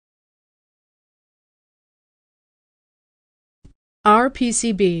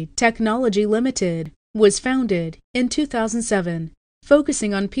OurPCB Technology Limited was founded in 2007.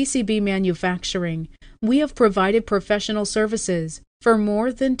 Focusing on PCB manufacturing, we have provided professional services for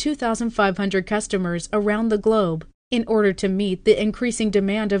more than 2,500 customers around the globe. In order to meet the increasing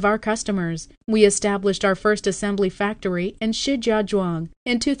demand of our customers, we established our first assembly factory in Shijiazhuang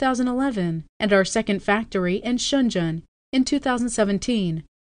in 2011 and our second factory in Shenzhen in 2017.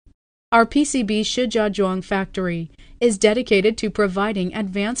 Our PCB Shijiazhuang factory is dedicated to providing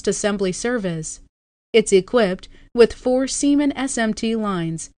advanced assembly service. It's equipped with 4 SIEMENS SMT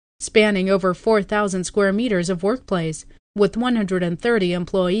lines, spanning over 4,000 square meters of workplace, with 130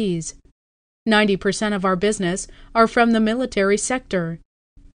 employees. 90% of our business are from the military sector.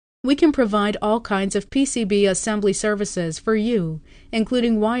 We can provide all kinds of PCB assembly services for you,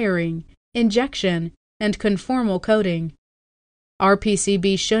 including wiring, injection, and conformal coating. Our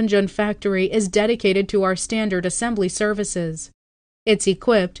PCB Shenzhen factory is dedicated to our standard assembly services. It's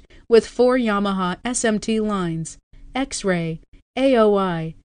equipped with 4 YAMAHA SMT lines, X-ray,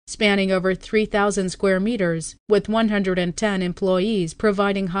 AOI, spanning over 3,000 square meters, with 110 employees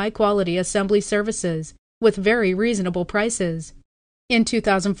providing high-quality assembly services with very reasonable prices. In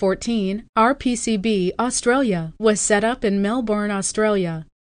 2014, OurPCB Australia was set up in Melbourne, Australia,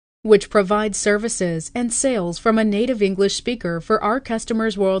 which provides services and sales from a native English speaker for our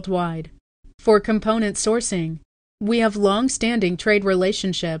customers worldwide. For component sourcing, we have long-standing trade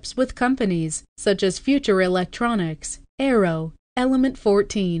relationships with companies such as Future Electronics, Aero, Element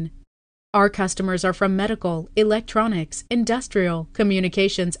 14. Our customers are from medical, electronics, industrial,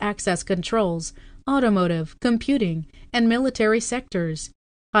 communications access controls, automotive, computing, and military sectors.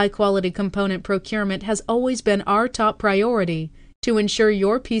 High-quality component procurement has always been our top priority to ensure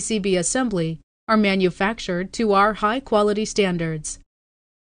your PCB assembly are manufactured to our high-quality standards.